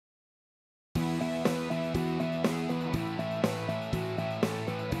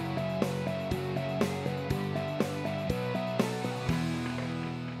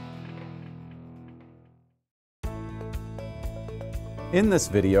In this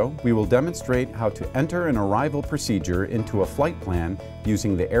video, we will demonstrate how to enter an arrival procedure into a flight plan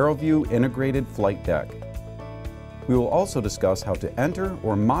using the AeroVue integrated flight deck. We will also discuss how to enter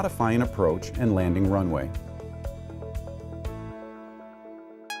or modify an approach and landing runway.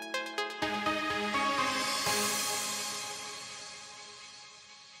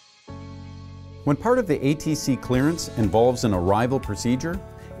 When part of the ATC clearance involves an arrival procedure,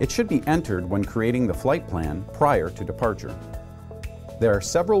 it should be entered when creating the flight plan prior to departure. There are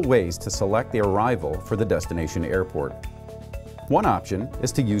several ways to select the arrival for the destination airport. One option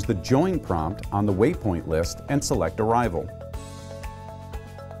is to use the Join prompt on the waypoint list and select Arrival.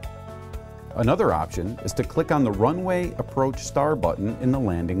 Another option is to click on the Runway Approach Star button in the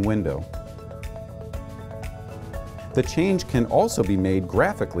landing window. The change can also be made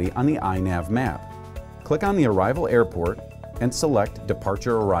graphically on the iNav map. Click on the arrival airport and select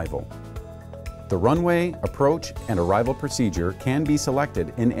Departure Arrival. The runway, approach, and arrival procedure can be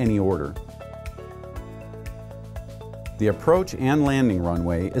selected in any order. The approach and landing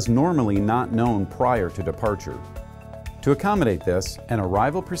runway is normally not known prior to departure. To accommodate this, an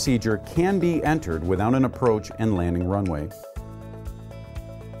arrival procedure can be entered without an approach and landing runway.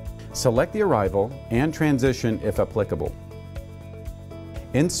 Select the arrival and transition if applicable.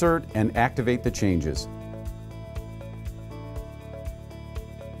 Insert and activate the changes.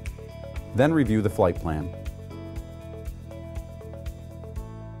 Then review the flight plan.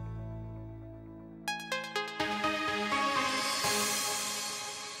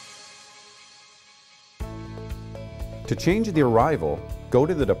 To change the arrival, go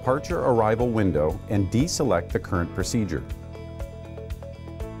to the Departure Arrival window and deselect the current procedure.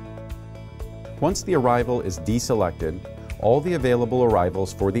 Once the arrival is deselected, all the available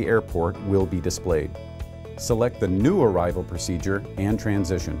arrivals for the airport will be displayed. Select the new arrival procedure and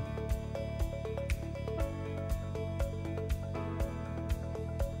transition.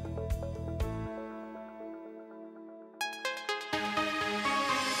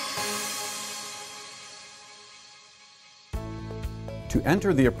 To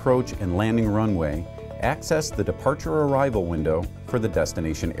enter the approach and landing runway, access the Departure Arrival window for the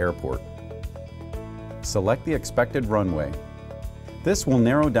destination airport. Select the expected runway. This will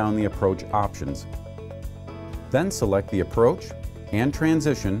narrow down the approach options. Then select the approach and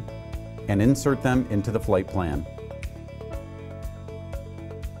transition and insert them into the flight plan.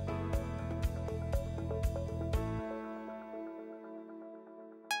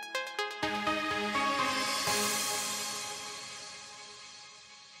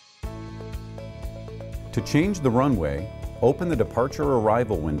 To change the runway, open the Departure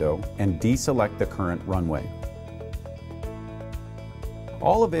Arrival window and deselect the current runway.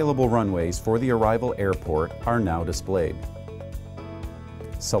 All available runways for the arrival airport are now displayed.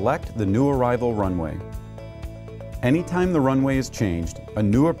 Select the new arrival runway. Anytime the runway is changed, a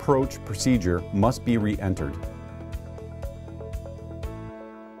new approach procedure must be re-entered.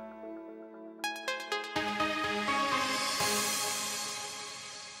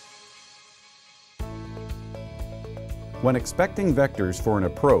 When expecting vectors for an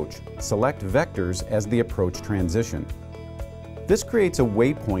approach, select Vectors as the approach transition. This creates a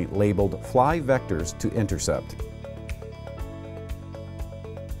waypoint labeled Fly Vectors to Intercept.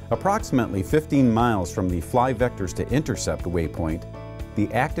 Approximately 15 miles from the Fly Vectors to Intercept waypoint,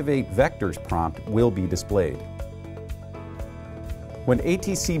 the Activate Vectors prompt will be displayed. When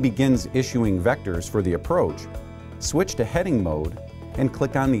ATC begins issuing vectors for the approach, switch to heading mode and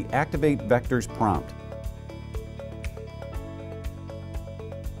click on the Activate Vectors prompt.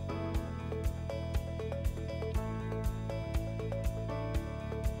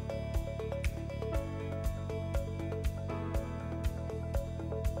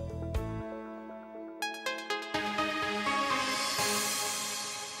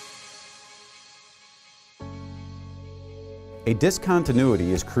 A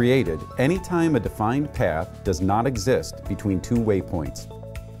discontinuity is created anytime a defined path does not exist between two waypoints.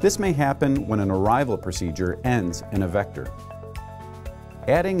 This may happen when an arrival procedure ends in a vector.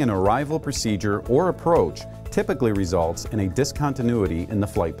 Adding an arrival procedure or approach typically results in a discontinuity in the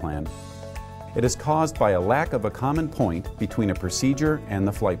flight plan. It is caused by a lack of a common point between a procedure and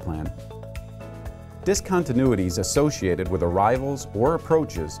the flight plan. Discontinuities associated with arrivals or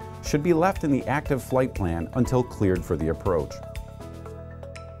approaches should be left in the active flight plan until cleared for the approach.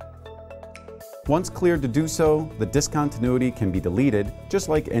 Once cleared to do so, the discontinuity can be deleted just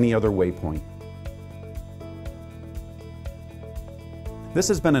like any other waypoint. This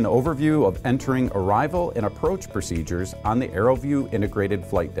has been an overview of entering arrival and approach procedures on the AeroVue integrated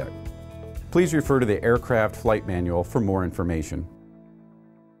flight deck. Please refer to the Aircraft Flight Manual for more information.